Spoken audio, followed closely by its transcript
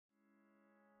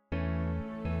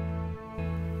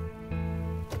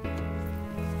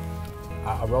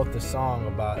I wrote this song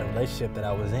about a relationship that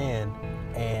I was in,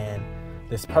 and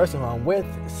this person who I'm with,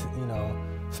 you know,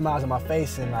 smiles in my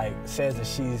face and like says that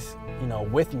she's, you know,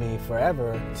 with me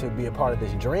forever to be a part of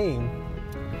this dream.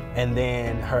 And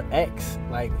then her ex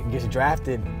like gets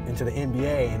drafted into the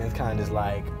NBA, and it's kind of just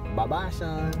like, bye-bye,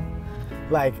 Shawn.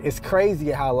 Like, it's crazy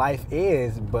how life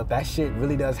is, but that shit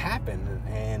really does happen.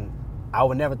 And I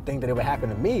would never think that it would happen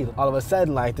to me. All of a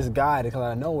sudden, like, this guy that comes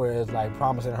out of nowhere is like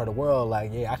promising her the world,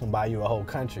 like, yeah, I can buy you a whole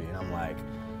country. And I'm like,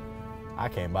 I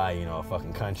can't buy you, a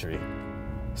fucking country.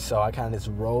 So I kind of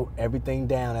just wrote everything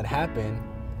down that happened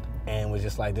and was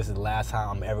just like, this is the last time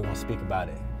I'm ever gonna speak about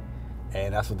it.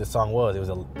 And that's what this song was. It was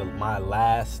my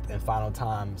last and final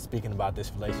time speaking about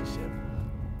this relationship.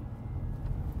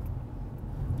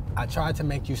 I tried to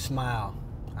make you smile.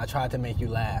 I tried to make you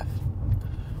laugh.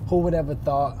 Who would ever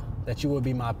thought that you would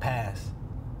be my past?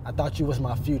 I thought you was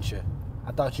my future.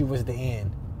 I thought you was the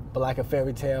end. But like a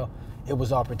fairy tale, it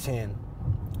was all pretend.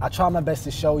 I tried my best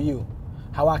to show you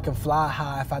how I can fly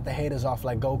high, fight the haters off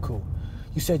like Goku.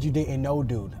 You said you didn't know,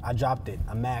 dude. I dropped it.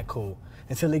 I'm mad cool.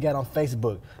 Until he got on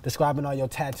Facebook describing all your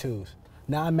tattoos.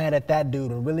 Now I'm mad at that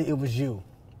dude, and really it was you.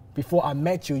 Before I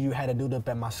met you, you had a dude up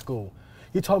at my school.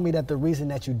 You told me that the reason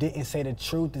that you didn't say the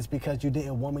truth is because you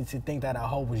didn't want me to think that a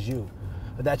hoe was you,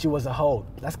 or that you was a hoe.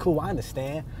 That's cool, I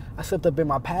understand. I slipped up in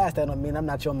my past, that don't mean I'm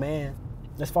not your man.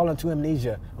 Let's fall into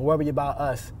amnesia and worry about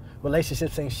us.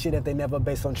 Relationships ain't shit if they never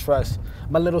based on trust.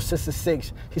 My little sister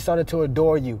 6, she started to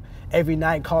adore you. Every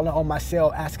night calling on my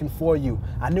cell asking for you.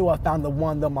 I knew I found the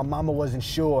one though my mama wasn't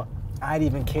sure. I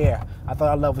didn't even care. I thought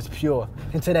our love was pure.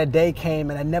 Until that day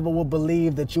came and I never would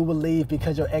believe that you would leave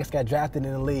because your ex got drafted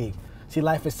in the league. See,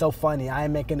 life is so funny, I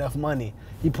ain't making enough money.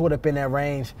 You pulled up in that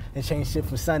range and changed shit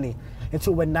from sunny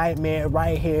into a nightmare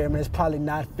right here. I mean, it's probably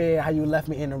not fair how you left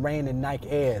me in the rain and Nike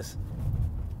Airs.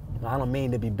 I don't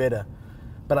mean to be bitter,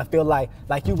 but I feel like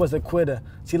you was a quitter.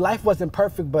 See, life wasn't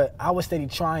perfect, but I was steady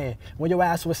trying. When your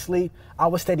ass was asleep, I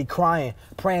was steady crying,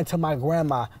 praying to my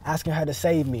grandma, asking her to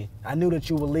save me. I knew that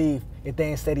you would leave if they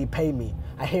ain't steady pay me.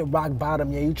 I hit rock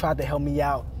bottom, yeah, you tried to help me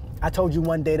out. I told you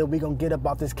one day that we gonna get up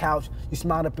off this couch. You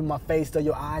smiled up in my face, though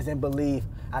your eyes didn't believe.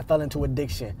 I fell into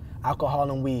addiction, alcohol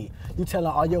and weed. You telling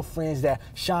all your friends that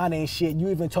Shawn ain't shit. You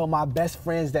even told my best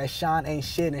friends that Shawn ain't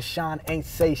shit and Shawn ain't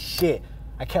say shit.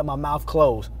 I kept my mouth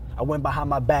closed. I went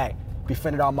behind my back,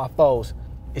 befriended all my foes.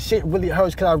 It shit really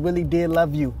hurts because I really did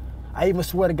love you. I even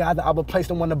swear to God that I would place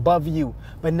someone above you.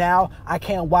 But now I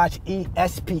can't watch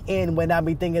ESPN when I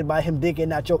be thinking about him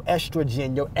digging out your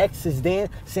estrogen. Your ex is then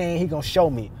saying he gonna show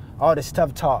me. All this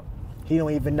tough talk, he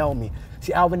don't even know me.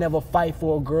 See, I would never fight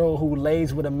for a girl who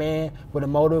lays with a man with a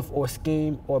motive or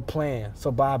scheme or plan.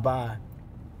 So bye-bye.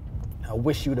 I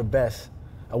wish you the best.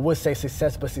 I would say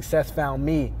success, but success found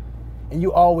me. And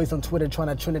you always on Twitter trying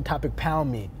to trend the topic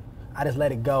pound me. I just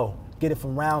let it go, get it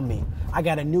from around me. I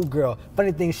got a new girl,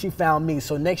 funny thing, she found me.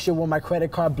 So next year when my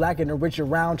credit card black and the Richard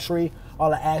Roundtree,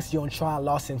 all I asked you on trying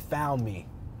lost and found me.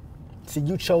 See,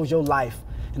 you chose your life,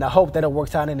 and I hope that it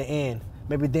works out in the end.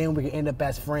 Maybe then we can end up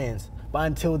as friends. But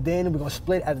until then, we're gonna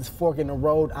split at this fork in the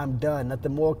road. I'm done,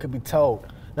 nothing more could be told.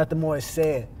 Nothing more is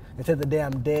said. Until the day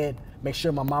I'm dead, make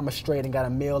sure my mama's straight and got a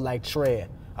meal like Tread.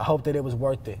 I hope that it was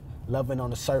worth it, loving on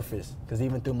the surface, because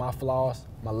even through my flaws,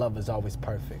 my love is always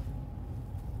perfect.